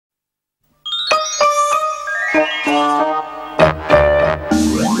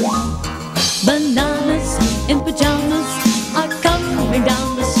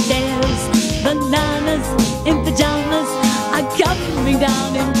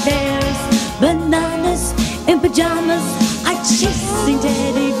bears. Bananas in pajamas are chasing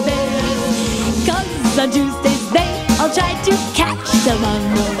teddy bears. 'Cause on Tuesdays they all try to catch them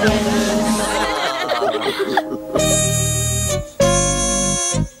unawares.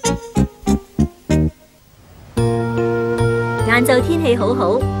 晏晝天氣好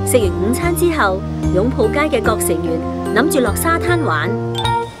好，食完午餐之後，擁抱街嘅各成員諗住落沙灘玩。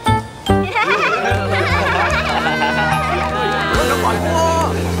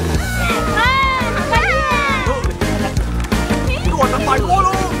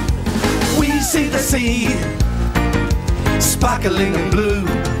We see the sea, sparkling in blue,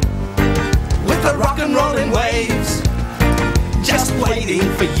 with the rock and rolling waves, just waiting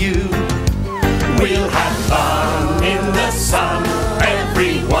for you. We'll have fun in the sun,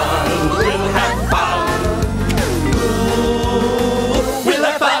 everyone will have fun. Ooh, we'll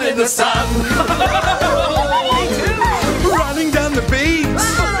have fun in the sun. Running down the beach,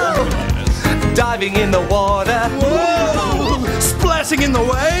 diving in the water, whoa, splashing in the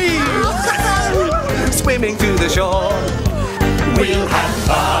waves, swimming to the shore. We'll have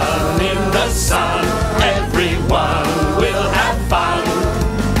fun in the sun, everyone will have fun.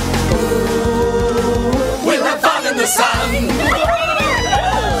 We'll have fun in the sun.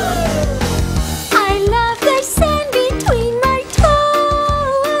 I love the sand between my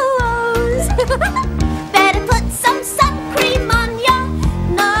toes. Better put some sun cream on your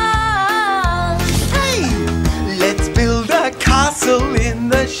nose. Hey, let's build a castle in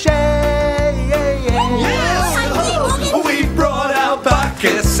the shade. Yes, we brought our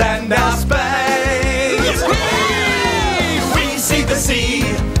buckets and our spades. Hey, we see the sea,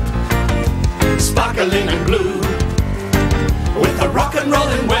 sparkling in blue, with the rock and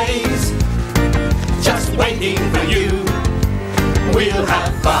rolling waves, just waiting for you. We'll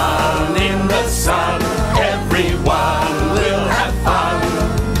have fun in the sun, everyone will have fun.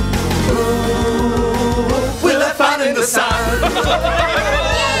 Ooh, we'll have fun in the sun.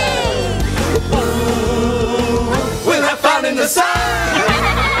 Ooh, we'll have fun in the sun.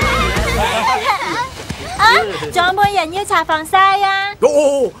 仲有冇人要搽防曬啊？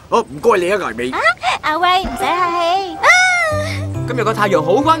唔該你啊，艾美。阿威唔使客氣。今日個太陽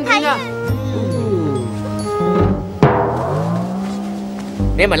好溫暖啊！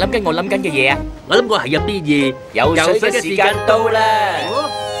你係咪諗緊我諗緊嘅嘢啊？我諗我係入啲嘢，游水嘅時間到啦！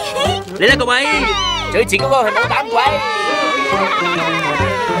嚟啦，各位，最前嗰個係冇膽鬼。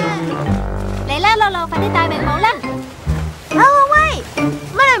嚟啦，樂樂，快啲戴泳帽啦！喂，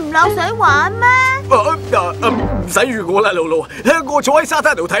乜你唔落水玩咩？唔使預我啦，露露，我坐喺沙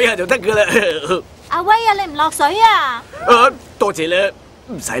灘度睇下就得噶啦。阿威啊，你唔落水啊？多謝啦，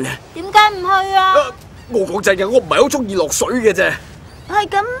唔使啦。點解唔去啊？我講真嘅，我唔係好中意落水嘅啫。係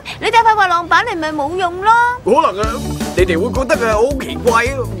咁，你帶塊滑浪板嚟咪冇用咯。可能啊，你哋會覺得好奇怪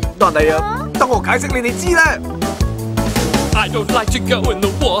啊，但係啊，等我解釋你哋知啦。I don't like to go in the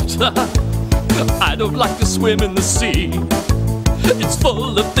water. I don't like to swim in the sea. It's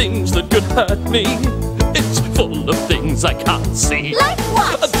full of things that could hurt me. It's full of things I can't see. Like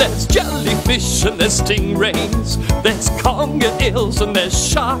what? There's jellyfish and there's stingrays. There's conger eels and there's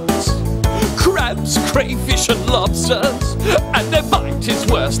sharks. Crabs, crayfish and lobsters. And their bite is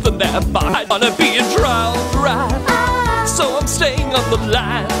worse than their bite. I wanna be a drowned rat, so I'm staying on the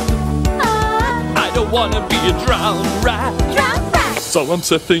land. I don't wanna be a drowned rat, so I'm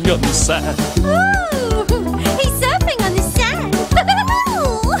surfing on the sand. Ooh, he's surfing on the sand.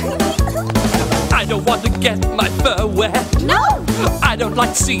 I don't want to get my fur wet. No. I don't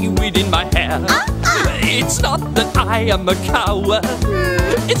like seaweed in my hair. It's not that I am a coward.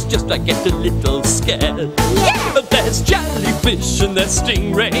 It's just I get a little scared. Yeah. There's jellyfish and there's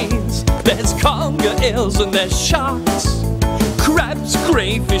stingrays. There's conger eels and there's sharks. Crabs,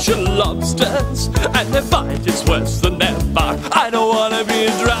 crayfish and lobsters. And their bite is worse than their bark. I don't wanna be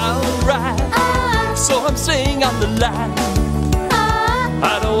a drowned rat, so I'm staying on the land.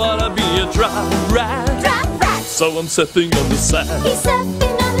 I don't wanna be a drowned rat, so I'm surfing on the sand. He's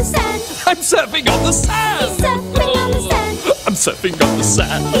surfing on the sand. I'm surfing on the sand. He's surfing on the sand. I'm surfing on the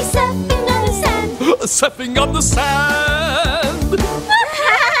sand. He's surfing on the sand. Surfing on the sand.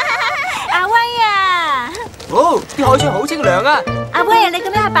 阿威啊！啲海水好清涼啊！阿威啊，你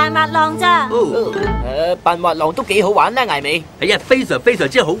咁樣係扮滑浪咋？扮滑浪都幾好玩啦，艾美。係啊，非常非常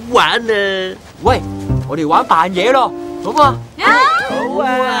之好玩啊！喂，我哋玩扮嘢咯，好嘛？好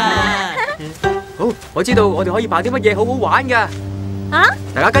啊！好，我知道我哋可以扮啲乜嘢好好玩噶。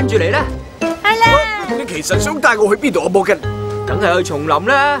大家跟住嚟啦。係啦。你其實想帶我去邊度啊，摩根？梗係去叢林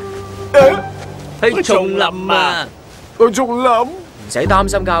啦。去叢林啊！去叢林？唔使擔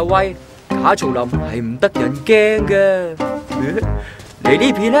心㗎，阿威，假叢林係唔得人驚嘅。嚟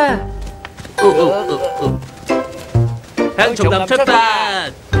呢邊啦！向叢林出發。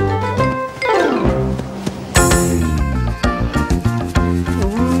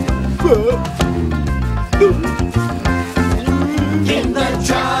In the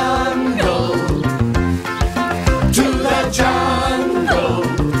jungle, to the jungle.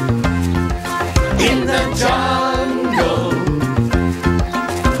 In the jungle,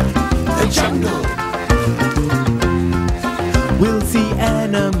 the jungle. We'll see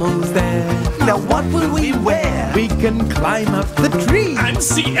animals there. Now what will we wear? We can climb up the tree. And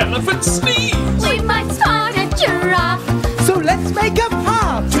see elephants sneeze. We might spot a giraffe. So let's make a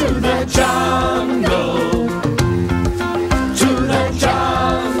path To the jungle, to the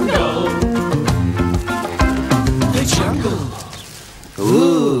jungle, the jungle.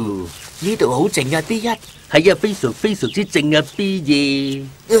 呢度好靜啊 ！B1 係啊，非常之靜啊 ！B2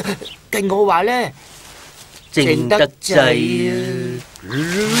 跟我話咧，靜得滯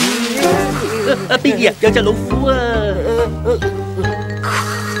啊！B2啊，有隻老虎啊！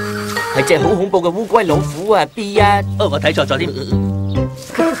係隻好恐怖嘅烏龜老虎啊 ！B1 哦，我睇錯咗添，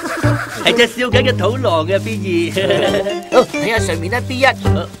係隻笑緊嘅土狼嘅 B2。哦，睇下上面啦 ！B1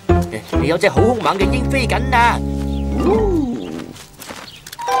 有隻好兇猛嘅鷹飛緊啊！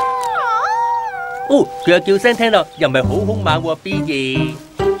哦，佢有叫聲聽落，又唔係好兇猛喎 ！B2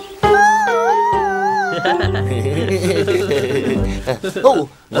 哦，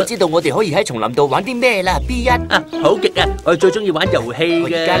我知道我哋可以喺叢林度玩啲咩啦 ！B1 啊，好極啊！我最中意玩遊戲嘅。我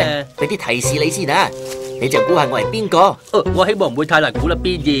而家咧俾啲提示你先啊，你就估下我係邊個？哦，我希望唔會太難估啦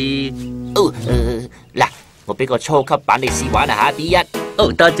 ！B2 哦，嗱，我俾個初級版你試玩啊嚇 ！B1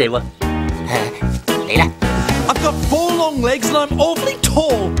 哦，多謝喎。嚟啦！ I've got 4 long legs and I'm awfully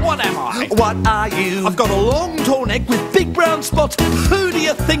tall. What am I? What are you? I've got a long tall neck with big brown spots. Who do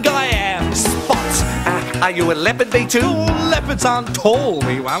you think I am? Spots. Are you a leopard, B2? Oh, leopards aren't tall,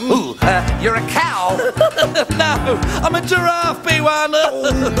 B1. Ooh, you're a cow. No, I'm a giraffe, B1.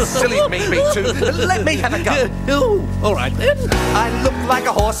 Oh, silly me, B2. Let me have a go. Oh, all right then. I look like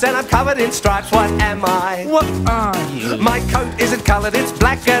a horse and I'm covered in stripes. What am I? What are you? My coat isn't coloured, it's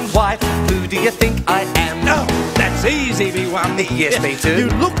black and white. Who do you think I am? Oh, that's easy, B1. Yes, B2. You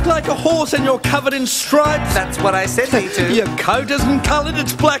look like a horse and you're covered in stripes. That's what I said, B2. Your coat isn't coloured,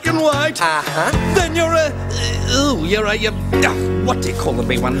 it's black and white. Uh-huh. Then you're a... what do you call the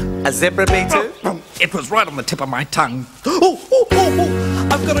B1? A zebra, B2? Oh, it was right on the tip of my tongue. Oh,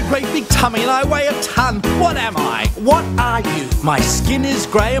 I've got a great big tummy and I weigh a ton. What am I? What are you? My skin is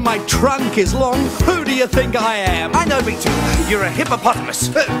grey and my trunk is long. Who do you think I am? I know, B2. You're a hippopotamus.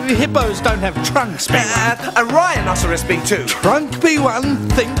 Hippos don't have trunks, B1. A rhinoceros, B2. Trunk, B1.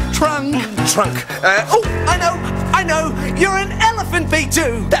 Think trunk. Trunk. Oh, I know. You're an elephant,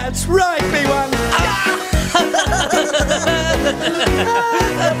 B2. That's right, B1.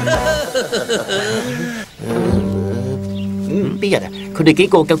 B1啊，佢哋幾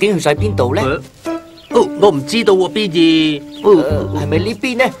個究竟去晒邊度咧？哦，我唔知道喎 ，B2。哦，係咪呢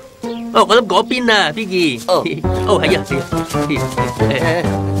邊呢？哦，我諗嗰邊啊 ，B2。哦，哦係啊，係啊。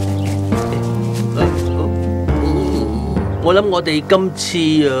我諗我哋今次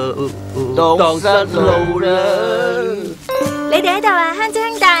蕩失路啦。你哋喺度啊，香蕉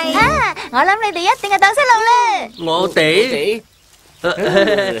兄弟。啊，我諗你哋一定係蕩失路啦。我哋？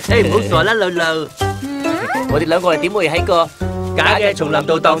誒，唔好傻啦，露露。我哋兩個係點會喺個假嘅叢林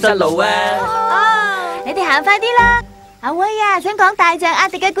度蕩失路啊？哦，你哋行快啲啦！阿威啊，想講大象阿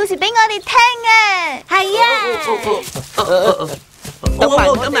迪嘅故事俾我哋聽啊！係啊！等埋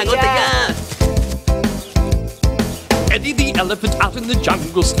我哋啊！ Eddie the elephant out in the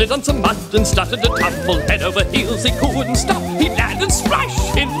jungle slid on some mud and started to tumble head over heels. He couldn't stop. He landed splash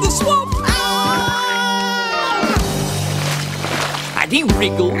in the swamp. And he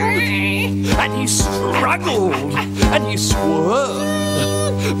wriggled, and he struggled, and he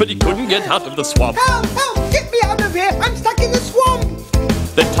swerved, but he couldn't get out of the swamp. Help! Get me out of here! I'm stuck in the swamp!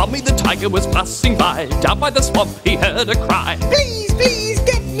 Then Tommy the tiger was passing by. Down by the swamp he heard a cry. Please,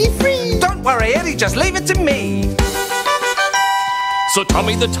 get me free! Don't worry, Eddie, just leave it to me. So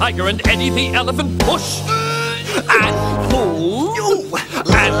Tommy the tiger and Eddie the elephant pushed and pulled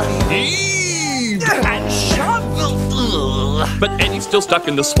and heaved and shoved. But Eddie's still stuck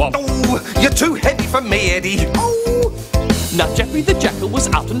in the swamp. Oh, you're too heavy for me, Eddie. Oh! Now Jeffrey the jackal was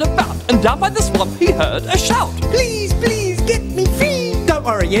out and about, and down by the swamp he heard a shout. Please, get me free! Don't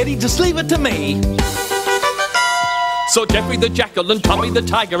worry, Eddie, just leave it to me. So Jeffrey the jackal and Tommy the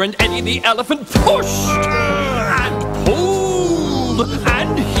tiger and Eddie the elephant pushed and pulled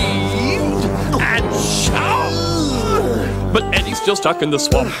and heaved and shoved. But Eddie's still stuck in the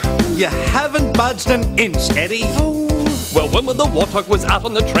swamp. You haven't budged an inch, Eddie. Well, Wilma the warthog was out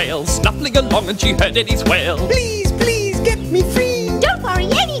on the trail, snuffling along, and she heard Eddie's wail. Please, please, get me free. Don't worry,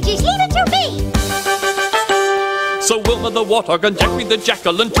 Eddie, just leave it to me. So Wilma the warthog and Jeffrey the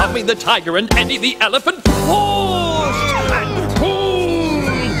jackal and Tommy the tiger and Eddie the elephant pushed and pulled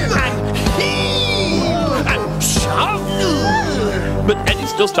and heaved and shoved. But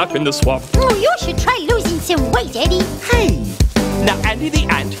Eddie's still stuck in the swamp. Oh, you should try losing some weight, Eddie. Hey! Now Andy the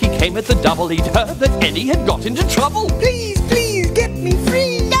ant, he came at the double. He'd heard that Eddie had got into trouble. Please, please, get me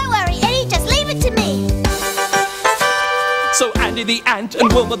free. Don't worry, Eddie, just leave it to me. So Andy the ant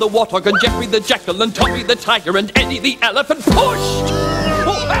and Wilma the warthog and Jeffrey the jackal and Tommy the tiger and Eddie the elephant pushed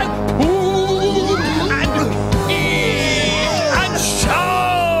and pulled and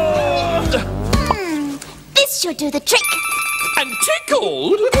shoved. This should do the trick. And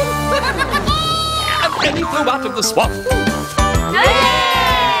tickled. And Eddie flew out of the swamp.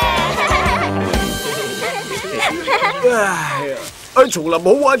唉，叢林好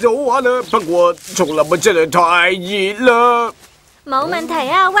玩就好玩啦，不過叢林咪真係太熱啦。冇問題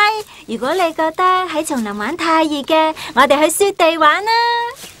啊，威！如果你覺得喺叢林玩太熱嘅，我哋去雪地玩啦。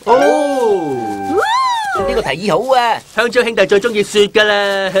哦，呢個提議好啊！香蕉兄弟最中意雪㗎啦。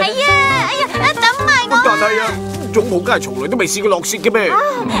係啊，哎呀，等埋我。但係啊，總冇梗係從來都未試過落雪嘅咩？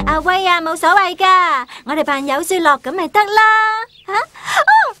阿威啊，冇所謂㗎，我哋扮有雪落咁咪得啦。嚇？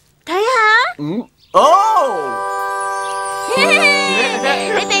哦，睇下。哦。你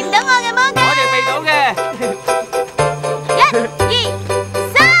避唔到我嘅魔戒。我哋避到嘅。1、2、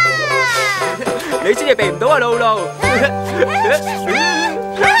3。你先至避唔到啊，露露。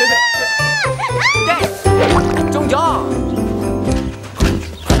中咗。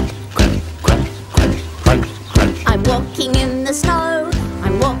I'm walking in the snow.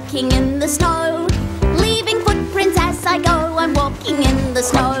 I'm walking in the snow. Leaving footprints as I go. I'm walking in the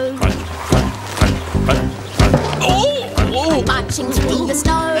snow. I'm marching through the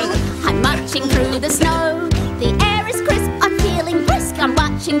snow. I'm marching through the snow. The air is crisp. I'm feeling brisk. I'm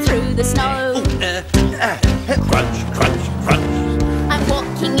marching through the snow. Crunch, crunch, crunch. I'm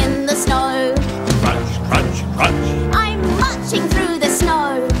walking in the snow. Crunch, crunch, crunch. I'm marching through the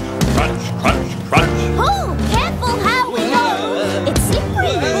snow. Crunch, crunch, crunch. Oh, careful how we go. It's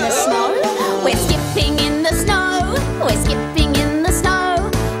slippery in the snow. We're skipping in the snow. We're skipping in the snow.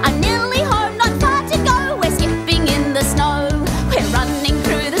 I'm nearly home, not far to go. We're skipping in the snow. We're running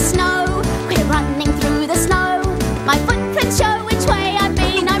through the snow. We're running through the snow. My footprints show which way I've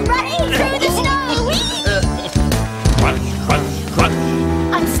been. I'm running through the snow. Crunch, crunch, crunch.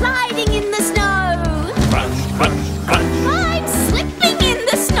 I'm sliding in the snow. Crunch, crunch, crunch. I'm slipping in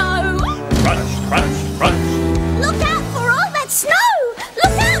the snow. Crunch, crunch, crunch. Look out for all that snow!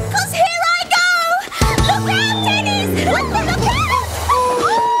 Look out, 'cause here I go! Look out, Dennis! Look out!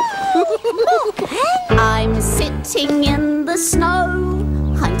 I'm sitting in the snow.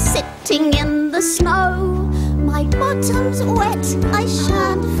 I'm sitting in the snow. My bottom's wet, I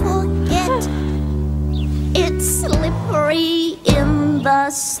shan't forget. It's slippery in the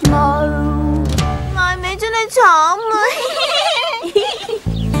snow. 艾美真係慘啊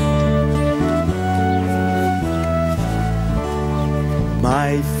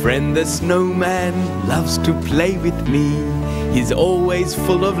！My friend the snowman loves to play with me. He's always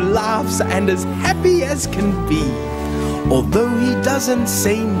full of laughs and as happy as can be. Although he doesn't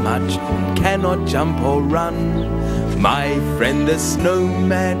say much and cannot jump or run, my friend the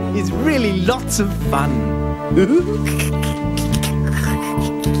snowman is really lots of fun.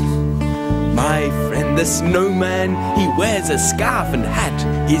 My friend the snowman, he wears a scarf and hat.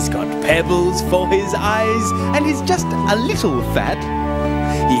 He's got pebbles for his eyes and he's just a little fat.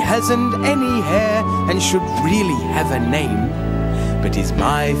 He hasn't any hair and should really have a name, but he's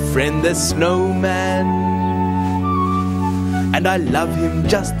my friend the snowman, and I love him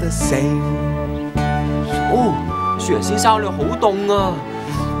just the same. 哦，雪人先生你好凍啊！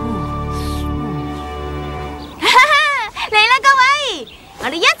嚟啦，各位，我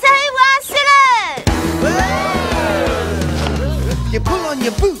哋一齊去滑雪啦！ You pull on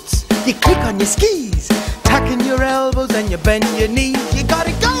your boots, you click on your skis, tuck in your elbows and you bend your knees. You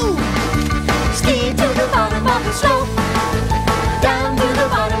gotta go! Ski to the bottom of the slope. Down to the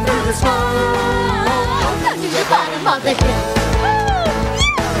bottom through the snow. Down to the bottom of the hill.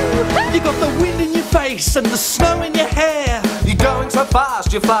 You got the wind in your face and the snow in your hair. You're going so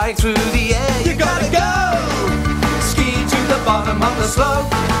fast, you're flying through the air. You gotta go! Ski to the bottom of the slope.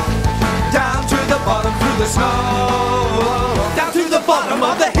 Down to the bottom through the snow. Down to the bottom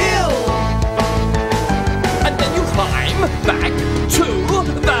of the hill. And then you climb back to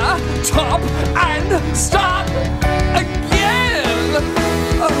the top and start again.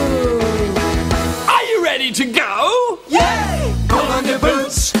 Oh. Are you ready to go? Yeah!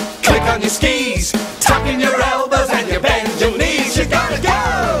 skis, tuck in your elbows and you bend your knees. You gotta go.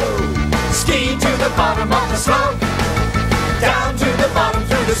 Ski to the bottom of the slope, down to the bottom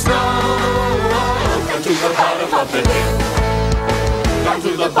through the snow, down to the bottom of the hill, down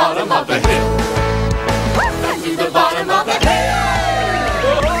to the bottom of the hill, down to the bottom of the hill.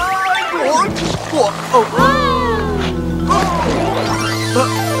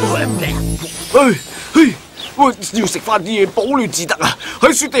 要食翻啲嘢保暖至得啊！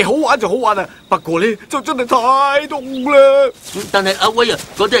喺雪地好玩就好玩啊，不過呢就真係太凍啦。但係阿威啊，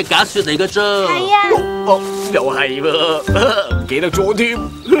嗰啲係假雪嚟㗎啫。係啊。又係喎，唔記得咗添。我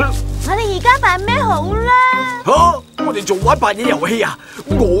哋而家扮咩好啦？嚇！我哋仲玩扮嘢遊戲啊！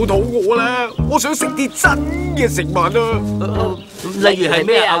我肚餓啦，我想食啲真嘅食物啊。例如係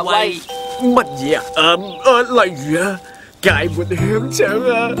咩啊？阿威？乜嘢啊？例如啊，芥末香腸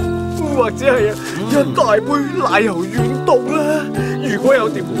啊。或者係一大杯奶油軟凍啦，如果有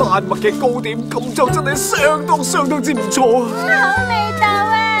碟丹麥嘅糕點，咁就真係相當之唔錯啊！好味道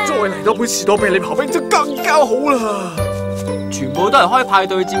啊！再嚟多杯士多啤梨刨冰就更加好啦！全部都係開派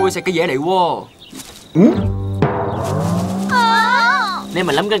對至會食嘅嘢嚟喎。你係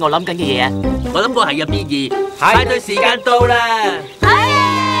咪諗緊我諗緊嘅嘢啊？我諗過係入邊2，派對時間到啦！呢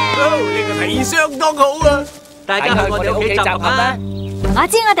個提議相當好啊！大家去我哋屋企集合啦！我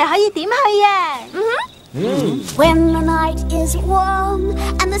知我哋可以點去啊！When the night is warm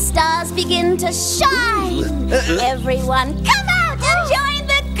and the stars begin to shine, everyone come out and join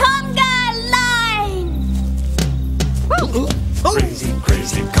the conga line. Crazy,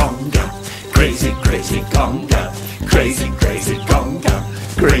 crazy conga, crazy, crazy conga, crazy, crazy conga,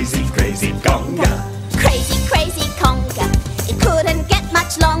 crazy, crazy conga. Crazy, crazy conga, it couldn't get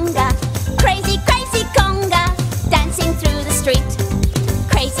much longer. Crazy, crazy conga, dancing through the street.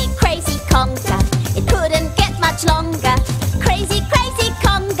 Crazy, crazy conga, it couldn't get much longer. Crazy, crazy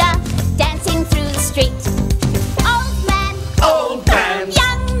conga, dancing through the street. Old man,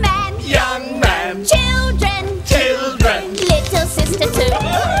 young man, young man, children, children, little sister too.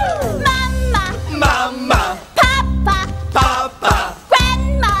 Mama, mama, papa, papa,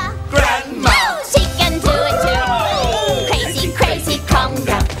 grandma, grandma. She can do it too. Crazy, crazy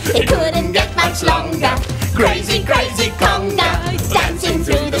conga, it couldn't get much longer. Crazy, crazy conga, dancing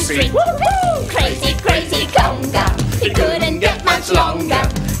through the street. Crazy, crazy conga, it couldn't get much longer.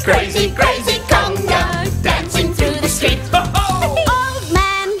 Crazy, crazy conga, dancing through the street. Old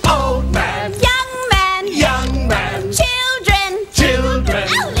man, young man, children,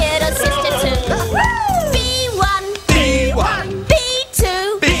 our little sister too. B1, B2,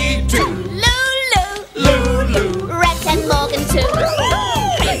 Lulu, Rex and Morgan too.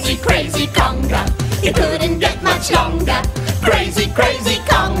 Crazy, crazy conga, it couldn't get much longer. Crazy, crazy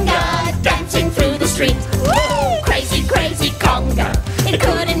conga, dancing through the street. Crazy, crazy conga, it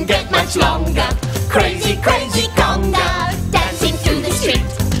couldn't get much longer. Crazy, crazy conga, dancing through the street.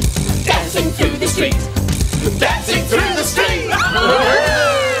 Dancing through the street. Dancing through the street.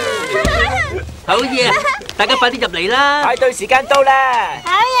 好嘢！大家快啲入嚟啦！派對時間到啦！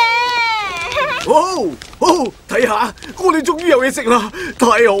好嘢！睇下，我哋終於有嘢食啦，太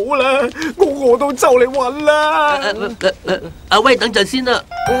好啦！我餓到就嚟暈啦！阿威，等陣先啦。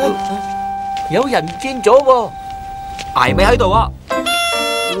有人唔見咗喎，艾美喺度啊！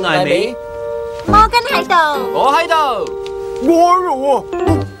艾美，摩根喺度，我喺度，我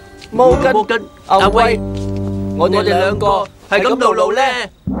摩根，阿威，我哋兩個係咁路路咧。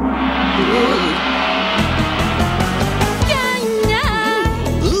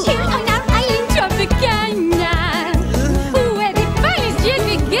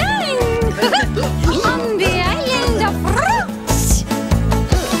On the island of fruits.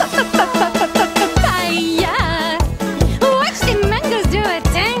 Papaya. Watch the mangoes do a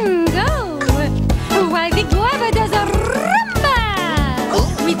tango while the guava does a rumba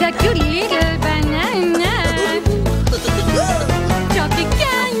with a cute little banana.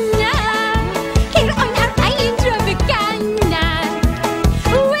 Tropicana. Here on our island Tropicana,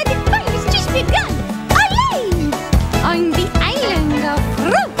 where the fun has just begun. Olé! On the island of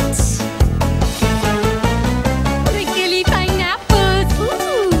fruits. Prickly pineapples,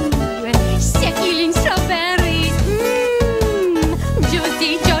 succulent strawberries,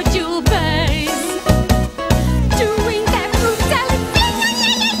 juicy jujubes. Chewing that fruit salad,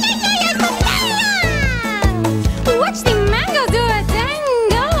 watch the mango do a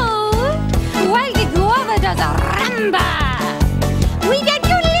tango while the guava does a rumba with a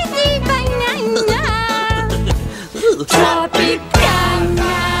cute little banana.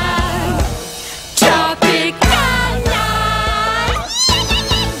 Tropicana, Tropicana.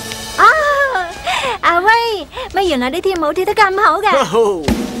 阿威，乜原來你跳舞跳得咁好㗎？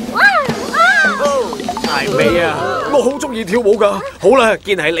哇！艾美啊，我好中意跳舞噶。好啦，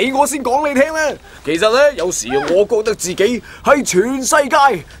既然係你，我先講你聽啦。其實咧，有時我覺得自己係全世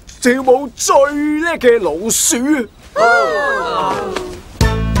界跳舞最叻嘅老鼠。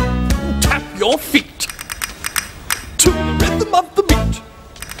Tap your feet to the rhythm of the beat.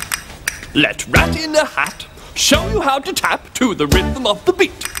 Let Rat in a Hat show you how to tap to the rhythm of the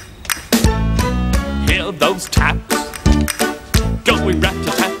beat. Hear those taps going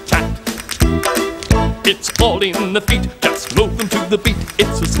rat-a-tat-tat. It's all in the feet, just move them to the beat.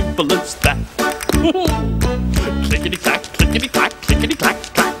 It's as simple as that. Clickety-clack, clickety-clack, clickety-clack,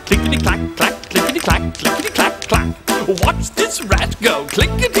 clack, clickety-clack, clack, clickety-clack, clickety-clack, clack. Watch this rat go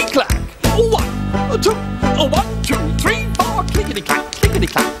clickety-clack. 1, 2, 1, 2, 3, 4. Clickety-clack,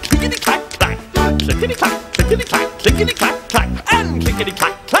 clickety-clack, clickety-clack, clack. Clickety-clack, clickety-clack, clickety-clack, clack. And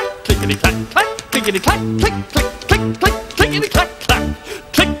clickety-clack, clack, clickety-clack, clack. Clickety-clack, click, click, click, click, clickety-clack, clack.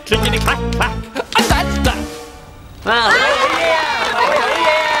 Click, clickety-clack, clack. And that's that.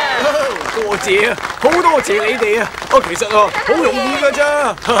 多謝啊，好多謝你哋啊！其實啊，好容易㗎咋。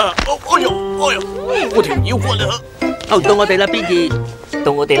哎呦，我條腰骨啊！到我哋啦，B2，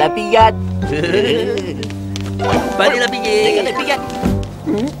到我哋啦，B1，快啲啦，B2，你緊係B1。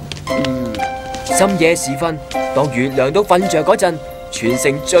深夜時分，當月亮都瞓着嗰陣，全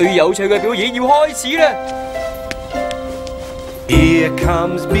城最有趣嘅表演要開始啦！ Here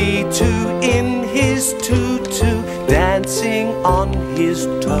comes B2 in his tutu, dancing on his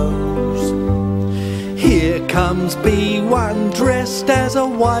toes. Here comes B1 dressed as a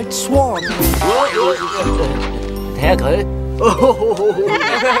white swan. 睇下佢，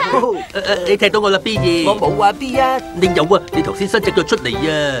你踢到我啦 B2，我冇啊 B1，你有啊，你頭先伸隻腳出嚟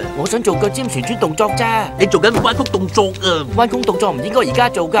啊！我想做腳尖旋轉動作咋，你做緊彎曲動作啊！彎曲動作唔應該而家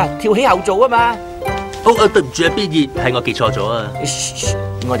做噶，跳起後做啊嘛！對唔住啊 B2，係我記錯咗啊！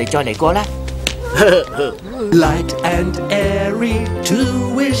我哋再嚟過啦。Light and airy,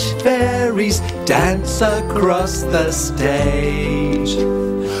 2 wish fairies dance across the stage.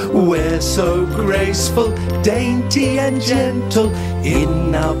 We're so graceful, dainty and gentle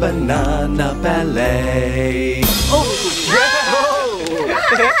in our banana ballet.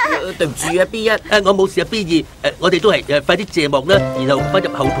 對唔住啊 B1，我冇事啊 B2，我哋都係快啲謝幕啦，然後翻入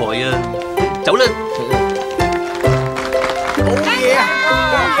後台啊，走啦！好嘢啊！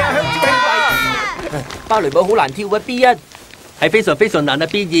香蕉兄弟，芭蕾舞好難跳啊 B1，係非常非常難啊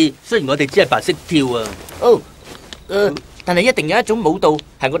B2，雖然我哋只係白識跳啊。但係一定有一種舞蹈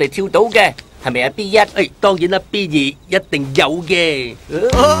係我哋跳到嘅，係咪啊 B1？當然啦 B2，一定有嘅。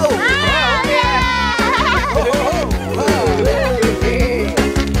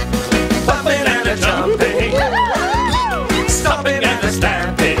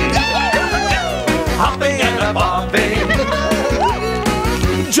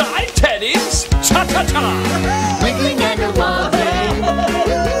Jive tennis, cha-cha-cha. Wiggling and a wobbling,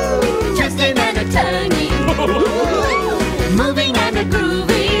 twisting and a turning, moving and a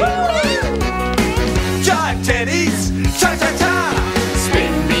grooving. Jive tennis, cha-cha-cha.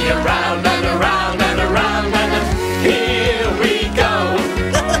 Spin me around and around and around and here we go.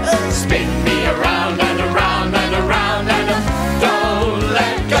 Spin me around and around and around and don't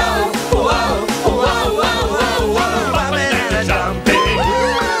let go. Whoa, whoa, whoa, whoa, whoa. Bumping and a jumping,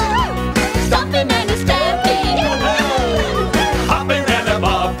 Stomping and a stamping, hopping and a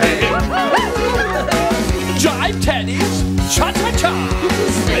bopping. Jive tennis, cha-cha-cha.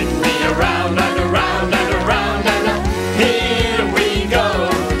 Spin me around and around and around and here we go.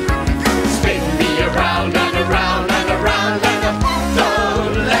 Spin me around and around and around and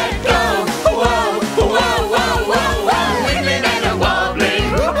don't let go. Whoa, whoa, whoa, whoa, whoa. Wiggling and a wobbling,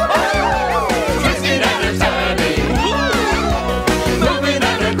 twisting and a turning, moving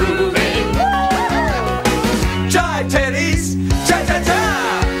and a grooving. Jive tennis, cha-cha-cha.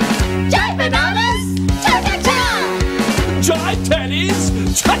 jive bananas, cha-cha-cha. Jive tennis,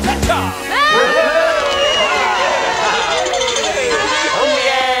 cha-cha-cha.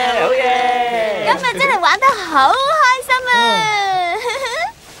 今日真係玩得好開心啊！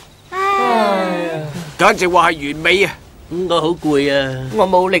簡直話係完美啊！我好攰啊，我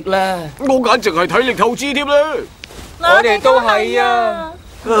冇力啦。我簡直係體力透支添啦！我哋都係啊！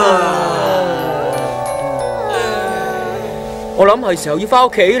我諗係時候要翻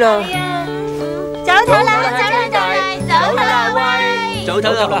屋企啦。早唞啦，早唞啦，喂！早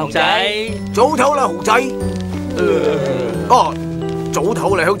唞啦，熊仔。早唞啦，熊仔。早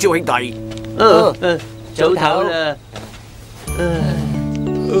唞啦，香蕉兄弟。早唞啦。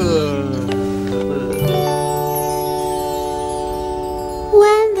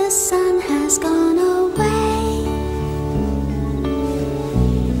When the sun has gone away,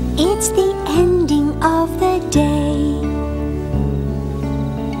 it's It's the ending of the day.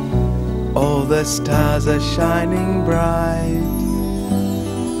 All the stars are shining bright.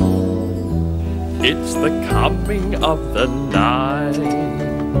 It's the coming of the night.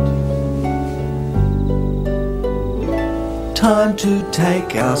 Time to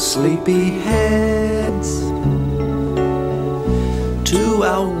take our sleepy heads to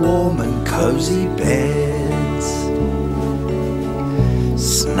our warm and cozy beds.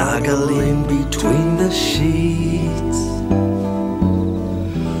 Snuggle in between the sheets.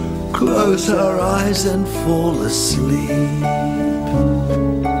 Close our eyes and fall asleep.